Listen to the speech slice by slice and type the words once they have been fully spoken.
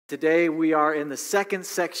Today we are in the second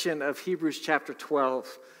section of Hebrews chapter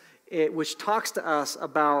 12, which talks to us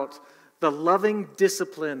about the loving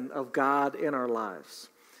discipline of God in our lives.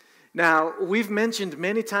 Now, we've mentioned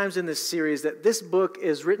many times in this series that this book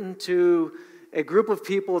is written to a group of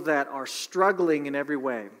people that are struggling in every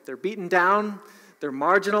way. They're beaten down, they're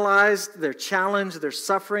marginalized, they're challenged, they're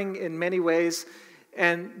suffering in many ways,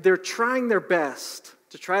 and they're trying their best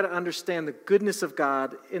to try to understand the goodness of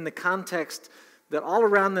God in the context that all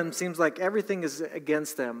around them seems like everything is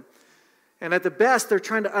against them. And at the best, they're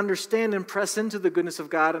trying to understand and press into the goodness of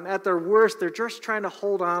God, and at their worst, they're just trying to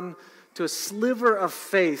hold on to a sliver of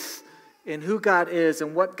faith in who God is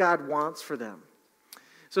and what God wants for them.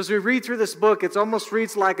 So as we read through this book, it almost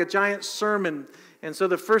reads like a giant sermon. And so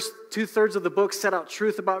the first 2/3 of the book set out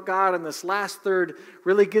truth about God, and this last third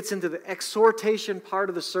really gets into the exhortation part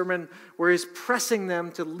of the sermon where he's pressing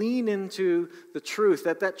them to lean into the truth,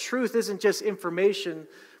 that truth isn't just information,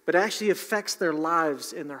 but actually affects their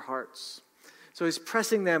lives in their hearts. So he's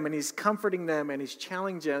pressing them, and he's comforting them, and he's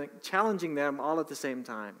challenging them all at the same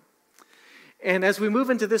time. And as we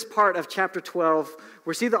move into this part of chapter 12,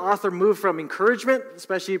 we see the author move from encouragement,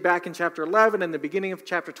 especially back in chapter 11 and the beginning of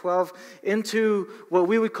chapter 12, into what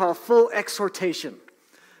we would call full exhortation.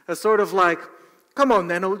 A sort of like, come on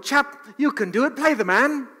then, old chap, you can do it, play the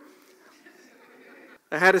man.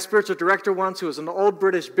 I had a spiritual director once who was an old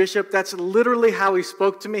British bishop. That's literally how he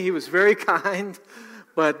spoke to me. He was very kind,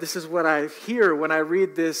 but this is what I hear when I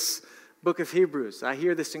read this book of Hebrews. I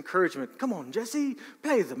hear this encouragement. Come on, Jesse,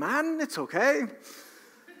 play the man. It's okay.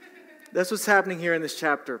 That's what's happening here in this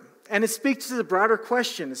chapter. And it speaks to the broader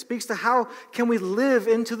question. It speaks to how can we live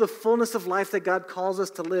into the fullness of life that God calls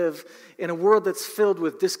us to live in a world that's filled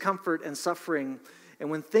with discomfort and suffering.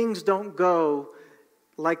 And when things don't go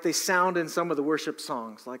like they sound in some of the worship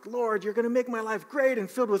songs, like, Lord, you're going to make my life great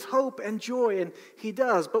and filled with hope and joy. And he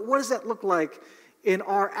does. But what does that look like in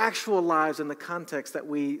our actual lives in the context that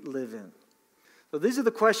we live in? So these are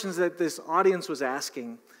the questions that this audience was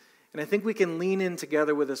asking, and I think we can lean in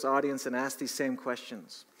together with this audience and ask these same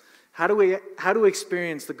questions. How do we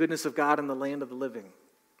experience the goodness of God in the land of the living?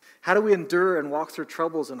 How do we endure and walk through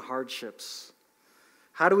troubles and hardships?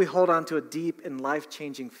 How do we hold on to a deep and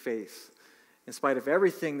life-changing faith in spite of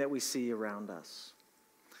everything that we see around us?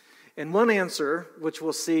 And one answer, which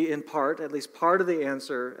we'll see in part, at least part of the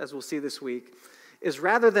answer, as we'll see this week, is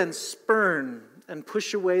rather than spurn and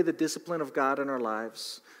push away the discipline of God in our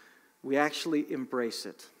lives, we actually embrace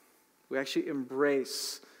it. We actually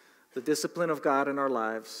embrace the discipline of God in our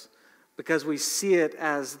lives because we see it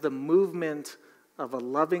as the movement of a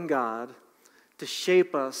loving God to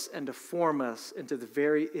shape us and to form us into the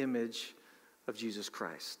very image of Jesus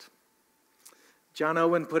Christ. John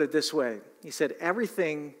Owen put it this way. He said,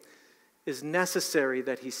 everything is necessary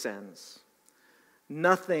that he sends.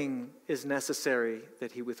 Nothing is necessary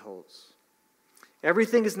that he withholds.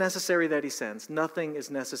 Everything is necessary that he sends. Nothing is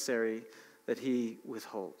necessary that he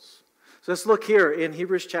withholds. So let's look here in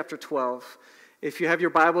Hebrews chapter 12. If you have your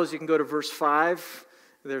Bibles, you can go to verse 5.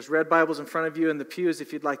 There's red Bibles in front of you in the pews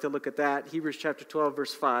if you'd like to look at that. Hebrews chapter 12,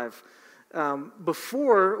 verse 5.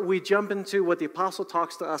 Before we jump into what the apostle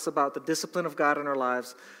talks to us about the discipline of God in our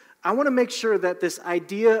lives, I want to make sure that this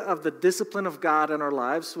idea of the discipline of God in our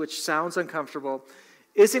lives, which sounds uncomfortable,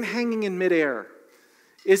 isn't hanging in midair,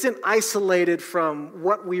 isn't isolated from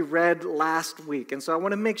what we read last week. And so I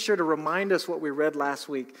want to make sure to remind us what we read last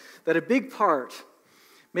week, that a big part,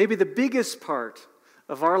 maybe the biggest part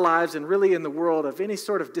of our lives and really in the world of any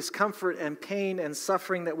sort of discomfort and pain and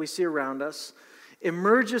suffering that we see around us,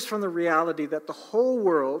 emerges from the reality that the whole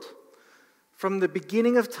world, from the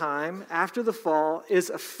beginning of time, after the fall,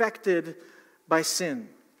 is affected by sin.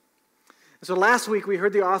 And so last week we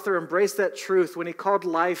heard the author embrace that truth when he called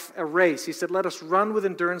life a race. He said, let us run with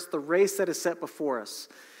endurance the race that is set before us.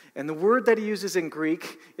 And the word that he uses in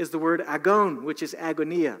Greek is the word agon, which is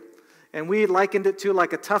agonia. And we likened it to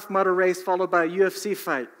like a Tough Mudder race followed by a UFC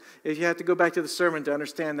fight, if you have to go back to the sermon to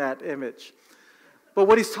understand that image. But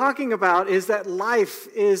what he's talking about is that life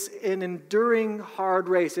is an enduring, hard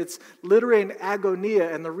race. It's literally an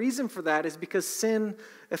agonia, and the reason for that is because sin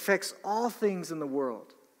affects all things in the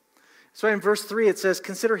world. So in verse 3 it says,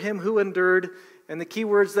 consider him who endured, and the key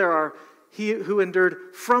words there are, he who endured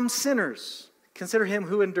from sinners. Consider him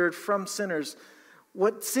who endured from sinners.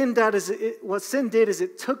 What sin did is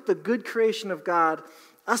it took the good creation of God,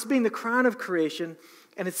 us being the crown of creation,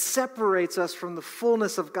 and it separates us from the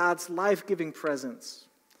fullness of God's life-giving presence.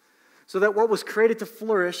 So that what was created to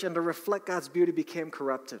flourish and to reflect God's beauty became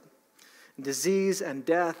corrupted. And disease and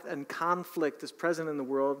death and conflict is present in the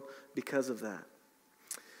world because of that.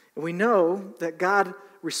 And we know that God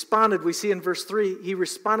responded, we see in verse 3, he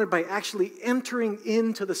responded by actually entering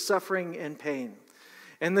into the suffering and pain.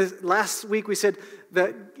 And last week we said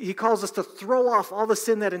that he calls us to throw off all the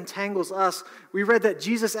sin that entangles us. We read that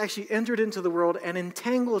Jesus actually entered into the world and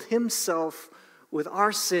entangled himself with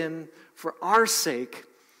our sin for our sake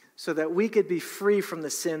so that we could be free from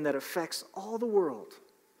the sin that affects all the world.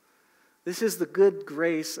 This is the good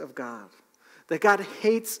grace of God, that God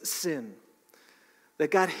hates sin,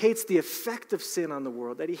 that God hates the effect of sin on the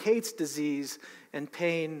world, that he hates disease and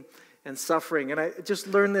pain and suffering. And I just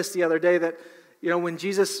learned this the other day that, when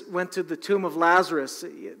Jesus went to the tomb of Lazarus,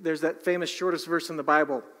 there's that famous shortest verse in the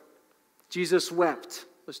Bible. Jesus wept.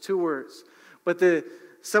 Those 2 words. But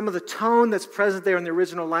some of the tone that's present there in the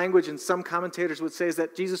original language, and some commentators would say, is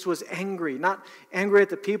that Jesus was angry. Not angry at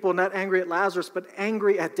the people, not angry at Lazarus, but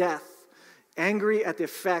angry at death. Angry at the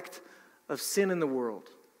effect of sin in the world.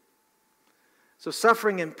 So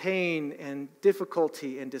suffering and pain and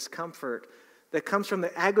difficulty and discomfort that comes from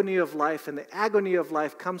the agony of life, and the agony of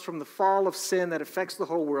life comes from the fall of sin that affects the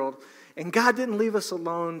whole world. And God didn't leave us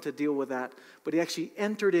alone to deal with that, but he actually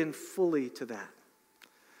entered in fully to that.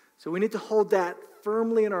 So we need to hold that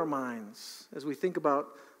firmly in our minds as we think about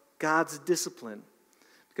God's discipline,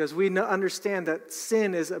 because we understand that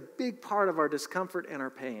sin is a big part of our discomfort and our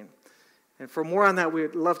pain. And for more on that,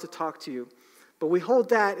 we'd love to talk to you. But we hold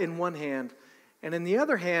that in one hand, and in the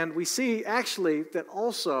other hand, we see actually that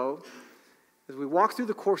also, as we walk through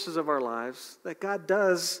the courses of our lives, that God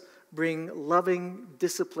does bring loving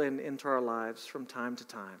discipline into our lives from time to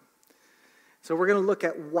time. So we're going to look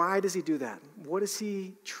at why does he do that? What is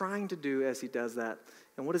he trying to do as he does that?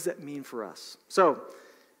 And what does that mean for us? So,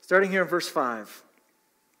 starting here in verse 5.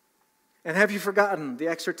 And have you forgotten the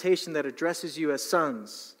exhortation that addresses you as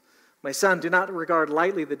sons? My son, do not regard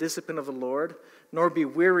lightly the discipline of the Lord, nor be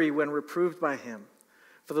weary when reproved by him.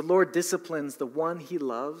 For the Lord disciplines the one he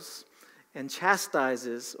loves, and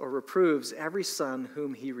chastises or reproves every son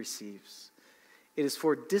whom he receives. It is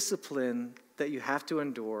for discipline that you have to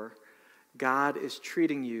endure. God is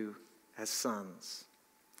treating you as sons.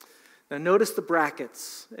 Now notice the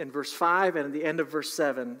brackets in verse 5 and at the end of verse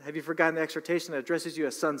 7. Have you forgotten the exhortation that addresses you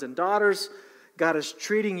as sons and daughters? God is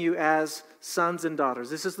treating you as sons and daughters.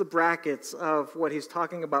 This is the brackets of what he's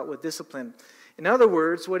talking about with discipline. In other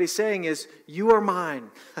words, what he's saying is, you are mine.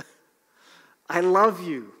 I love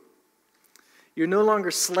you. You're no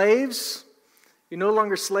longer slaves. You're no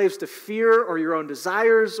longer slaves to fear or your own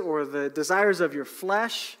desires or the desires of your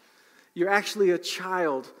flesh. You're actually a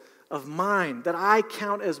child of mine that I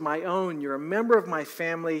count as my own. You're a member of my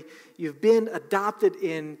family. You've been adopted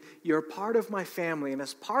in. You're a part of my family. And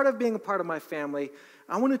as part of being a part of my family,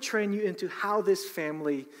 I want to train you into how this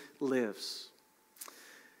family lives.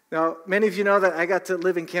 Now, many of you know that I got to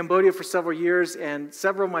live in Cambodia for several years, and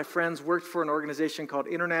several of my friends worked for an organization called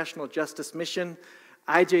International Justice Mission,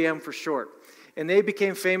 IJM for short. And they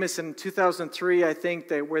became famous in 2003, I think,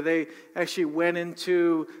 where they actually went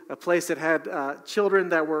into a place that had children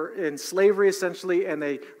that were in slavery, essentially, and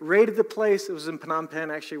they raided the place. It was in Phnom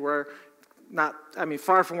Penh, actually,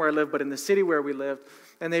 far from where I live, but in the city where we lived.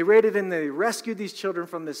 And they raided and they rescued these children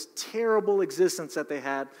from this terrible existence that they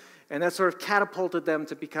had. And that sort of catapulted them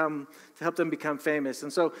to help them become famous.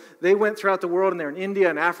 And so they went throughout the world, and they're in India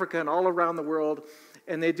and Africa and all around the world.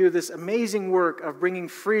 And they do this amazing work of bringing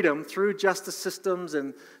freedom through justice systems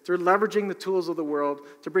and through leveraging the tools of the world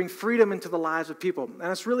to bring freedom into the lives of people. And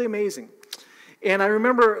it's really amazing. And I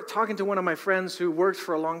remember talking to one of my friends who worked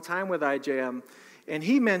for a long time with IJM, and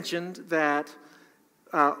he mentioned that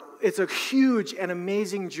it's a huge and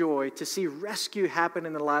amazing joy to see rescue happen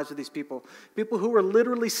in the lives of these people. People who were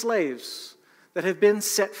literally slaves that have been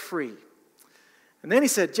set free. And then he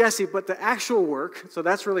said, Jesse, but the actual work, so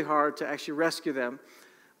that's really hard to actually rescue them,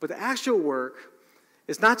 but the actual work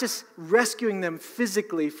is not just rescuing them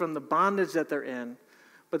physically from the bondage that they're in,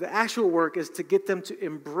 but the actual work is to get them to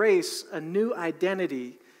embrace a new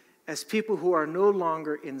identity as people who are no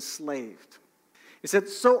longer enslaved. He said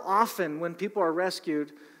so often when people are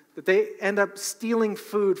rescued that they end up stealing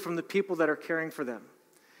food from the people that are caring for them.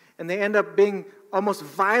 And they end up being almost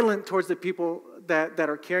violent towards the people that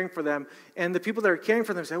are caring for them. And the people that are caring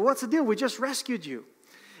for them say, what's the deal? We just rescued you.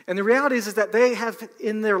 And the reality is that they have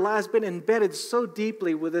in their lives been embedded so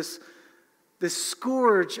deeply with this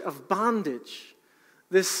scourge of bondage.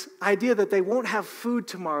 This idea that they won't have food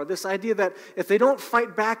tomorrow. This idea that if they don't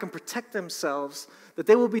fight back and protect themselves, that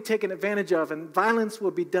they will be taken advantage of and violence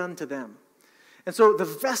will be done to them. And so the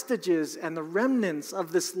vestiges and the remnants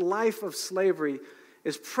of this life of slavery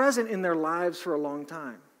is present in their lives for a long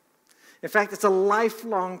time. In fact, it's a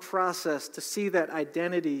lifelong process to see that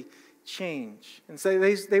identity change. And so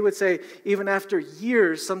they would say even after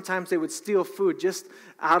years, sometimes they would steal food just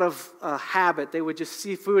out of a habit. They would just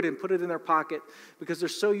see food and put it in their pocket because they're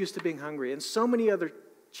so used to being hungry. And so many other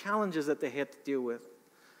challenges that they had to deal with.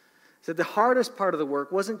 So the hardest part of the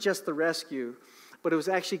work wasn't just the rescue, but it was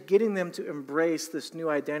actually getting them to embrace this new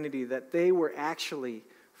identity that they were actually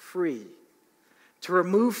free, to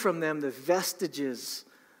remove from them the vestiges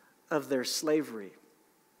of their slavery.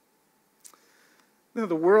 You know,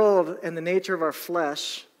 the world and the nature of our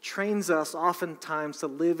flesh trains us oftentimes to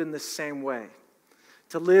live in the same way,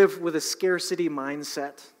 to live with a scarcity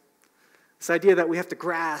mindset. This idea that we have to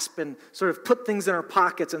grasp and sort of put things in our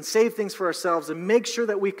pockets and save things for ourselves and make sure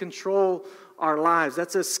that we control our lives.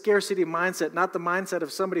 That's a scarcity mindset, not the mindset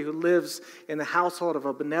of somebody who lives in the household of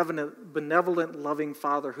a benevolent, loving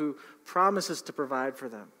Father who promises to provide for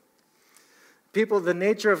them. People, the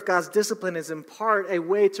nature of God's discipline is in part a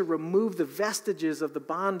way to remove the vestiges of the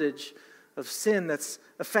bondage of sin that's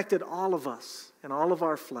affected all of us and all of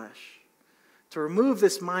our flesh. To remove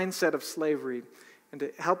this mindset of slavery and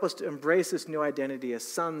to help us to embrace this new identity as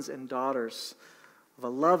sons and daughters of a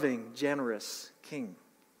loving, generous King.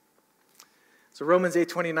 So Romans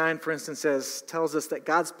 8:29, for instance, tells us that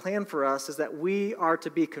God's plan for us is that we are to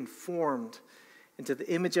be conformed into the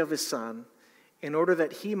image of His Son in order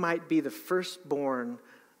that He might be the firstborn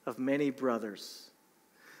of many brothers.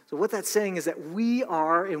 So what that's saying is that we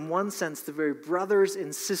are, in one sense, the very brothers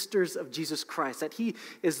and sisters of Jesus Christ, that He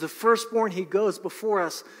is the firstborn, He goes before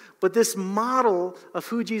us. But this model of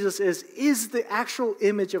who Jesus is the actual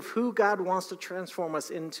image of who God wants to transform us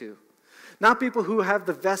into. Not people who have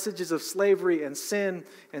the vestiges of slavery and sin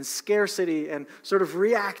and scarcity and sort of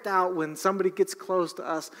react out when somebody gets close to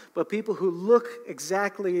us, but people who look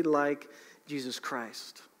exactly like Jesus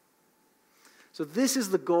Christ. So this is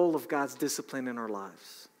the goal of God's discipline in our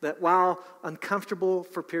lives. That while uncomfortable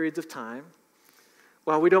for periods of time,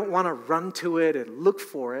 while we don't want to run to it and look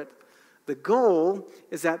for it, the goal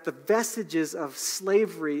is that the vestiges of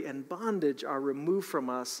slavery and bondage are removed from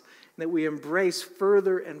us and that we embrace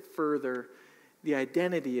further and further the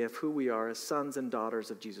identity of who we are as sons and daughters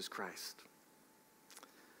of Jesus Christ.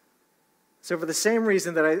 So for the same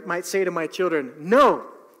reason that I might say to my children, no,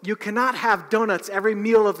 you cannot have donuts every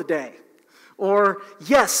meal of the day. Or,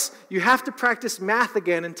 yes, you have to practice math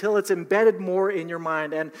again until it's embedded more in your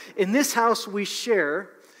mind. And in this house we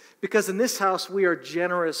share, because in this house we are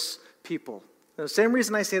generous people. The same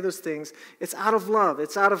reason I say those things, it's out of love.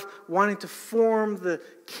 It's out of wanting to form the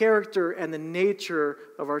character and the nature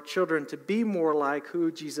of our children to be more like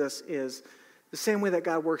who Jesus is, the same way that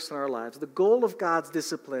God works in our lives. The goal of God's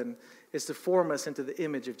discipline is to form us into the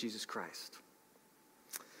image of Jesus Christ.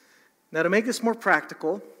 Now, to make this more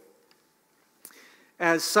practical,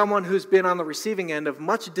 as someone who's been on the receiving end of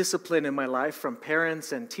much discipline in my life from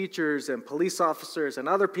parents and teachers and police officers and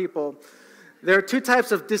other people, there are two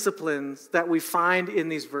types of disciplines that we find in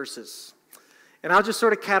these verses. And I'll just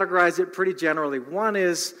sort of categorize it pretty generally. One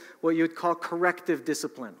is what you would call corrective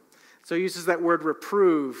discipline. So it uses that word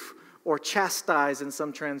reprove or chastise in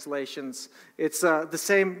some translations. It's the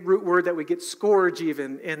same root word that we get scourge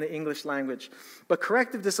even in the English language. But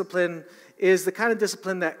corrective discipline is the kind of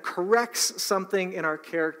discipline that corrects something in our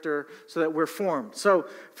character so that we're formed. So,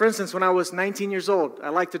 for instance, when I was 19 years old, I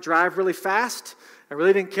liked to drive really fast. I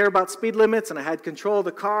really didn't care about speed limits, and I had control of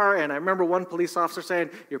the car, and I remember one police officer saying,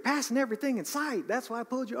 "You're passing everything in sight. That's why I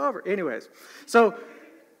pulled you over." Anyways, so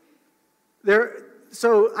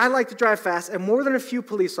I like to drive fast, and more than a few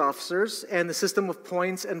police officers and the system of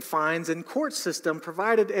points and fines and court system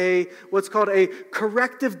provided what's called a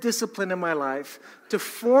corrective discipline in my life to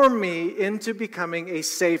form me into becoming a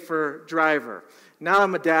safer driver. Now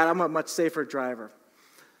I'm a dad, I'm a much safer driver.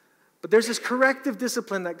 But there's this corrective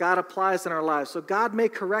discipline that God applies in our lives. So God may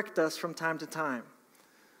correct us from time to time.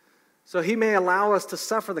 So He may allow us to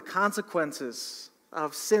suffer the consequences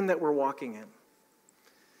of sin that we're walking in.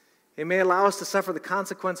 It may allow us to suffer the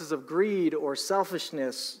consequences of greed or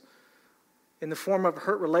selfishness in the form of a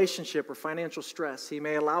hurt relationship or financial stress. He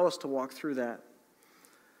may allow us to walk through that.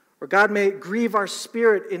 Or God may grieve our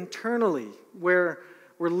spirit internally, where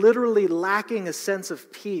we're literally lacking a sense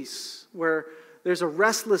of peace, where there's a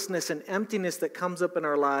restlessness and emptiness that comes up in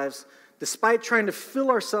our lives, despite trying to fill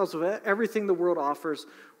ourselves with everything the world offers,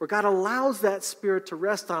 where God allows that spirit to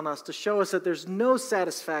rest on us to show us that there's no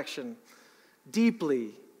satisfaction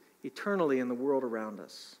deeply, eternally in the world around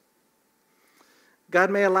us. God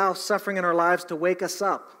may allow suffering in our lives to wake us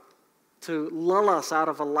up, to lull us out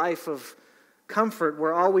of a life of comfort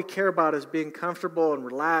where all we care about is being comfortable and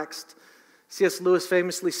relaxed. C.S. Lewis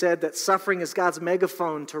famously said that suffering is God's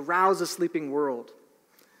megaphone to rouse a sleeping world.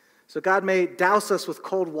 So God may douse us with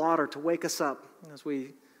cold water to wake us up as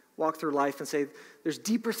we walk through life and say, there's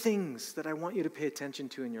deeper things that I want you to pay attention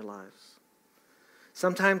to in your lives.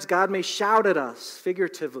 Sometimes God may shout at us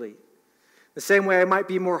figuratively. The same way I might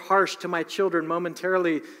be more harsh to my children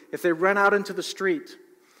momentarily if they run out into the street,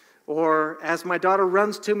 or as my daughter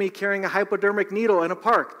runs to me carrying a hypodermic needle in a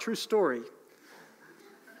park. True story.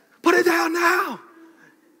 Put it down now!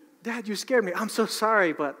 Dad, you scared me. I'm so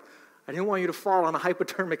sorry, but I didn't want you to fall on a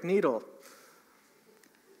hypodermic needle.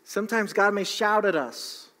 Sometimes God may shout at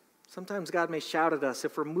us. Sometimes God may shout at us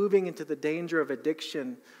if we're moving into the danger of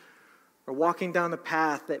addiction or walking down the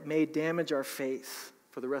path that may damage our faith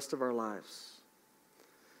for the rest of our lives.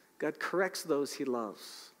 God corrects those he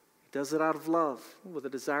loves. He does it out of love with a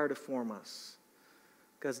desire to form us.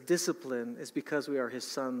 God's discipline is because we are his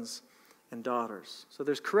sons and daughters. So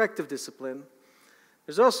there's corrective discipline.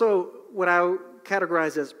 There's also what I would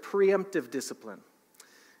categorize as preemptive discipline.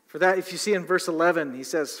 For that, if you see in verse 11, he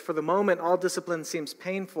says, "For the moment, all discipline seems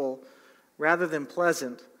painful rather than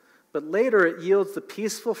pleasant, but later it yields the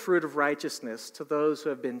peaceful fruit of righteousness to those who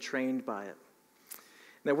have been trained by it."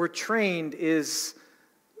 That word trained is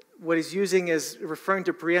what he's using is referring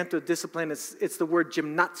to preemptive discipline. It's the word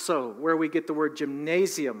gymnazo, where we get the word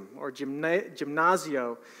gymnasium or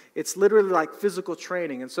gymnasio. It's literally like physical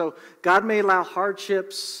training. And so God may allow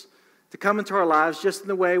hardships to come into our lives just in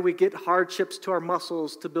the way we get hardships to our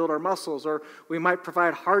muscles to build our muscles, or we might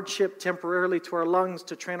provide hardship temporarily to our lungs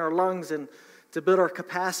to train our lungs and to build our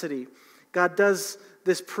capacity. God does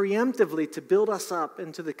this preemptively to build us up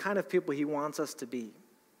into the kind of people he wants us to be.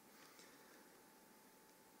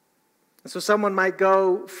 And so someone might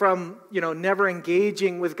go from, never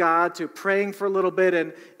engaging with God to praying for a little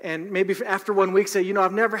bit and maybe after 1 week say,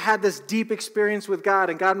 I've never had this deep experience with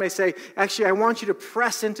God. And God may say, actually, I want you to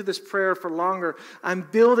press into this prayer for longer. I'm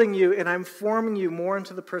building you and I'm forming you more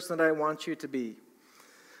into the person that I want you to be.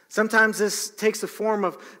 Sometimes this takes the form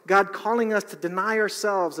of God calling us to deny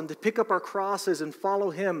ourselves and to pick up our crosses and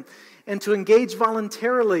follow him and to engage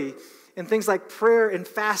voluntarily in things like prayer and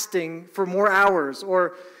fasting for more hours,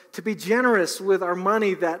 or to be generous with our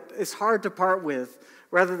money that is hard to part with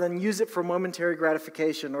rather than use it for momentary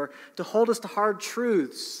gratification, or to hold us to hard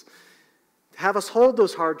truths, to have us hold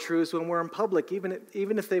those hard truths when we're in public, even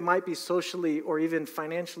if they might be socially or even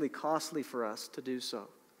financially costly for us to do so.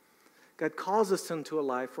 God calls us into a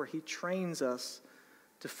life where he trains us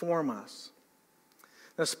to form us.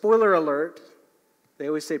 Now, spoiler alert, they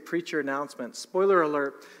always say preacher announcement. Spoiler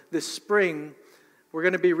alert, this spring we're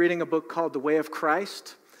going to be reading a book called The Way of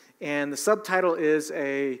Christ. And the subtitle is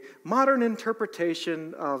a modern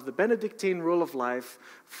interpretation of the Benedictine rule of life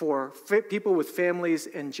for people with families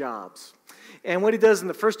and jobs. And what he does in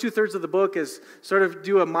the first 2/3 of the book is sort of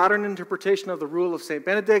do a modern interpretation of the rule of St.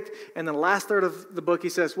 Benedict. And then the last third of the book, he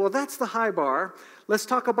says, well, that's the high bar. Let's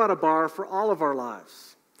talk about a bar for all of our lives.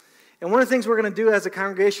 And one of the things we're going to do as a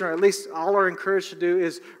congregation, or at least all are encouraged to do,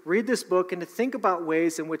 is read this book and to think about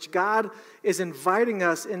ways in which God is inviting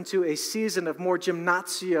us into a season of more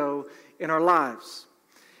gymnasio in our lives.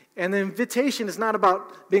 And the invitation is not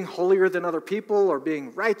about being holier than other people, or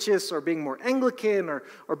being righteous, or being more Anglican,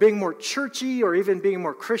 or being more churchy, or even being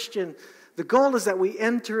more Christian. The goal is that we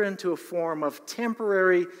enter into a form of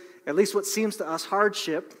temporary, at least what seems to us,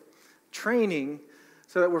 hardship, training,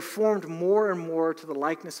 so that we're formed more and more to the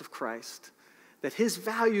likeness of Christ, that his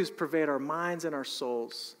values pervade our minds and our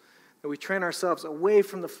souls, that we train ourselves away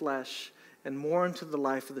from the flesh and more into the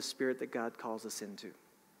life of the Spirit that God calls us into.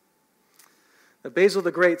 Now, Basil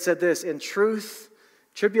the Great said this, "In truth,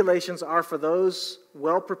 tribulations are for those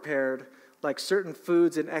well prepared, like certain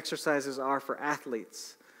foods and exercises are for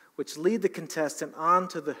athletes, which lead the contestant on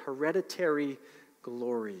to the hereditary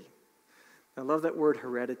glory." I love that word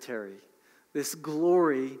hereditary. This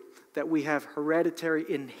glory that we have hereditary,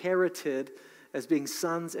 inherited as being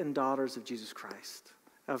sons and daughters of Jesus Christ,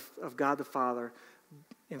 of God the Father,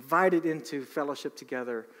 invited into fellowship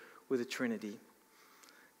together with the Trinity.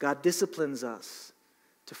 God disciplines us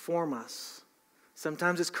to form us.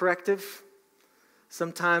 Sometimes it's corrective.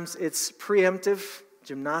 Sometimes it's preemptive,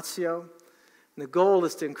 gymnasio. And the goal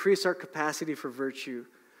is to increase our capacity for virtue,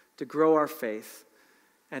 to grow our faith,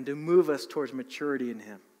 and to move us towards maturity in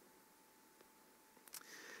him.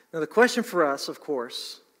 Now, the question for us, of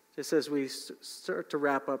course, just as we start to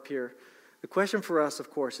wrap up here, the question for us, of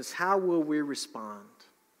course, is how will we respond?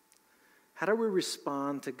 How do we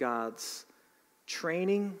respond to God's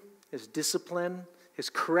training, his discipline, his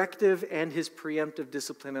corrective and his preemptive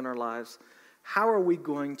discipline in our lives? How are we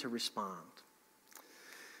going to respond?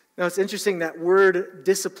 Now, it's interesting that word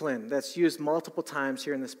discipline that's used multiple times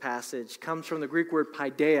here in this passage comes from the Greek word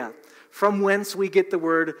paideia, from whence we get the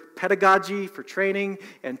word pedagogy for training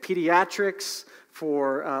and pediatrics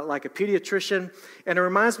for like a pediatrician. And it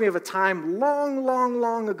reminds me of a time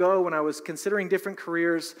long ago when I was considering different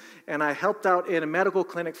careers, and I helped out in a medical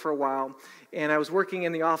clinic for a while, and I was working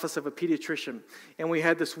in the office of a pediatrician. And we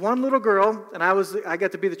had this one little girl, and I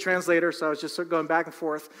got to be the translator, so I was just sort of going back and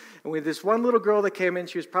forth. And we had this one little girl that came in.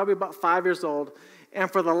 She was probably about 5 years old. And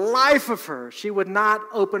for the life of her, she would not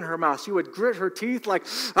open her mouth. She would grit her teeth like,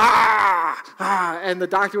 and the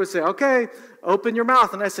doctor would say, okay, open your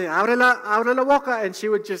mouth. And I say, abre la boca. And she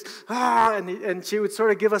would just, and she would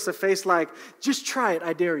sort of give us a face like, just try it,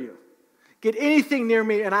 I dare you. Get anything near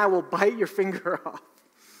me and I will bite your finger off.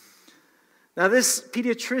 Now, this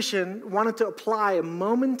pediatrician wanted to apply a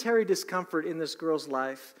momentary discomfort in this girl's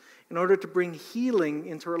life in order to bring healing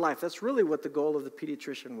into her life. That's really what the goal of the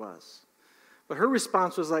pediatrician was. But her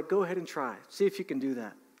response was like, go ahead and try. See if you can do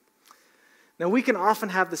that. Now, we can often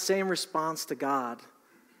have the same response to God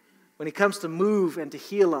when He comes to move and to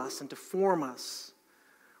heal us and to form us.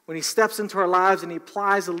 When He steps into our lives and He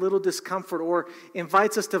applies a little discomfort or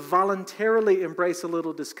invites us to voluntarily embrace a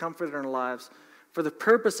little discomfort in our lives for the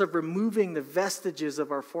purpose of removing the vestiges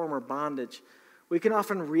of our former bondage, we can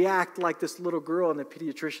often react like this little girl in the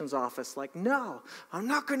pediatrician's office, like, no, I'm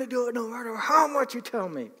not going to do it no matter how much you tell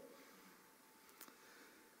me.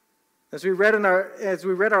 As we read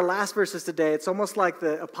our last verses today, it's almost like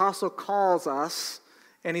the apostle calls us,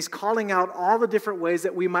 and he's calling out all the different ways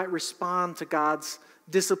that we might respond to God's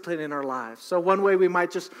discipline in our lives. So one way we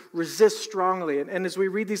might just resist strongly. And as we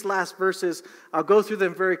read these last verses, I'll go through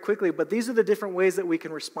them very quickly, but these are the different ways that we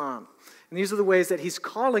can respond. And these are the ways that he's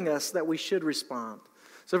calling us that we should respond.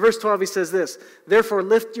 So verse 12, he says this, therefore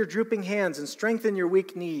lift your drooping hands and strengthen your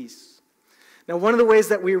weak knees. Now, one of the ways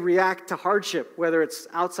that we react to hardship, whether it's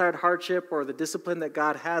outside hardship or the discipline that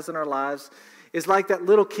God has in our lives, is like that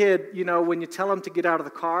little kid, you know, when you tell them to get out of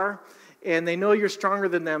the car, and they know you're stronger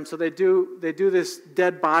than them, so they do this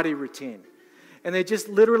dead body routine. And they just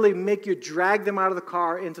literally make you drag them out of the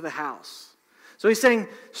car into the house. So he's saying,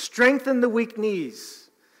 strengthen the weak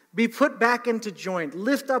knees. Be put back into joint.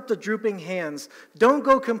 Lift up the drooping hands. Don't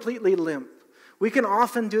go completely limp. We can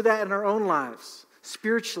often do that in our own lives,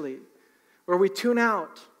 spiritually, where we tune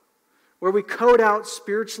out, where we code out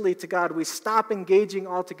spiritually to God. We stop engaging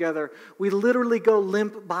altogether. We literally go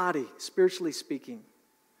limp body, spiritually speaking.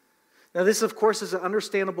 Now, this, of course, is an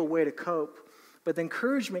understandable way to cope, but the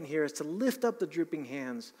encouragement here is to lift up the drooping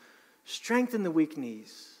hands, strengthen the weak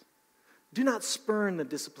knees. Do not spurn the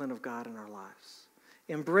discipline of God in our lives.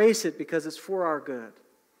 Embrace it because it's for our good.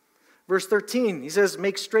 Verse 13, he says,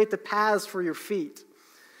 make straight the paths for your feet.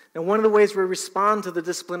 Now, one of the ways we respond to the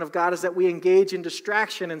discipline of God is that we engage in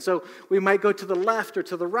distraction. And so we might go to the left or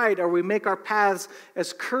to the right, or we make our paths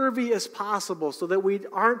as curvy as possible so that we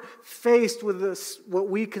aren't faced with this, what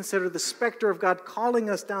we consider the specter of God calling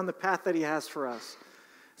us down the path that He has for us.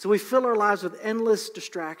 So we fill our lives with endless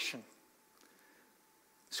distraction.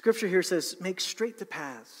 Scripture here says, make straight the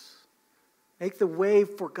paths. Make the way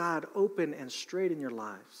for God open and straight in your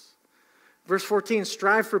lives. Verse 14,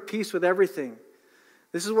 strive for peace with everything.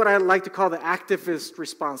 This is what I like to call the activist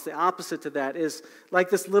response. The opposite to that is like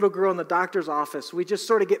this little girl in the doctor's office. We just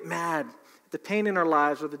sort of get mad at the pain in our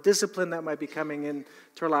lives or the discipline that might be coming into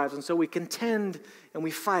our lives. And so we contend and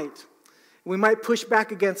we fight. We might push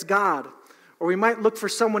back against God, or we might look for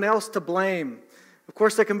someone else to blame. Of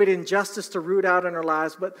course, there can be injustice to root out in our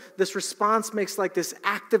lives, but this response makes like this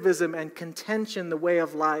activism and contention the way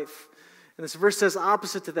of life. And this verse says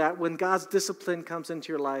opposite to that. When God's discipline comes into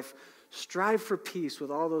your life, strive for peace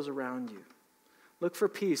with all those around you. Look for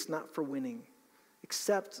peace, not for winning.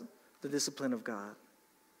 Accept the discipline of God.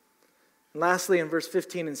 And lastly, in verse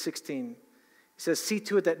 15 and 16, he says, see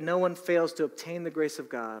to it that no one fails to obtain the grace of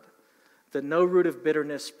God, that no root of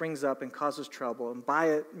bitterness springs up and causes trouble, and by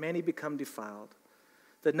it many become defiled,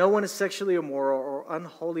 that no one is sexually immoral or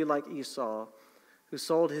unholy like Esau, who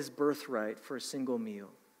sold his birthright for a single meal.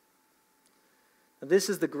 Now, this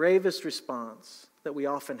is the gravest response that we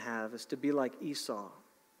often have, is to be like Esau.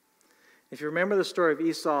 If you remember the story of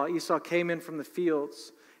Esau, Esau came in from the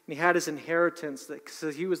fields, and he had his inheritance,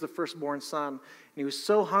 because he was the firstborn son, and he was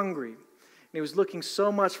so hungry, and he was looking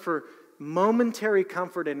so much for momentary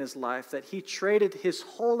comfort in his life that he traded his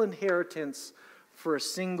whole inheritance for a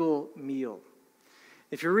single meal.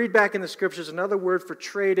 If you read back in the scriptures, another word for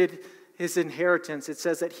traded his inheritance, it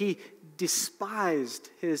says that he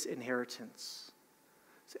despised his inheritance.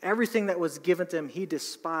 So everything that was given to him, he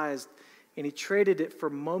despised, and he traded it for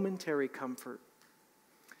momentary comfort.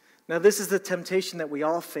 Now, this is the temptation that we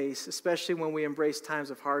all face, especially when we embrace times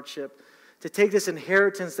of hardship, to take this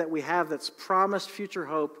inheritance that we have that's promised future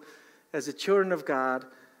hope as the children of God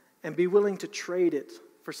and be willing to trade it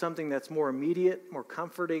for something that's more immediate, more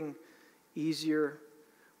comforting, easier,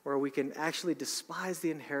 where we can actually despise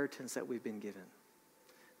the inheritance that we've been given.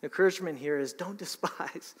 The encouragement here is don't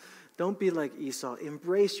despise. Don't be like Esau.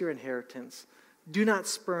 Embrace your inheritance. Do not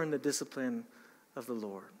spurn the discipline of the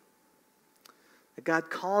Lord. That God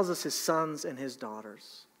calls us his sons and his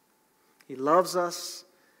daughters. He loves us.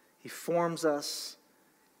 He forms us.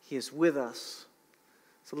 He is with us.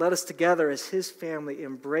 So let us together as his family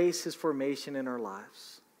embrace his formation in our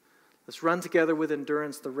lives. Let's run together with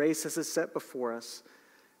endurance the race that is set before us,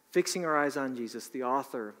 fixing our eyes on Jesus, the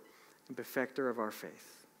author and perfecter of our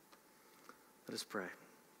faith. Let us pray.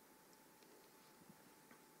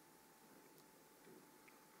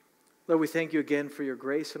 Lord, we thank you again for your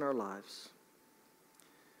grace in our lives.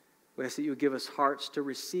 We ask that you would give us hearts to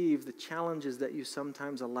receive the challenges that you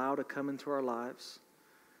sometimes allow to come into our lives.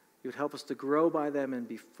 You would help us to grow by them and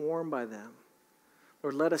be formed by them.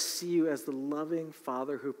 Lord, let us see you as the loving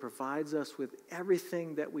Father who provides us with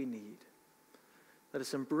everything that we need. Let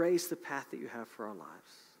us embrace the path that you have for our lives.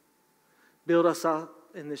 Build us up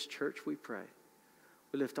in this church, we pray.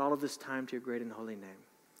 We lift all of this time to your great and holy name.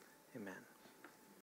 Amen.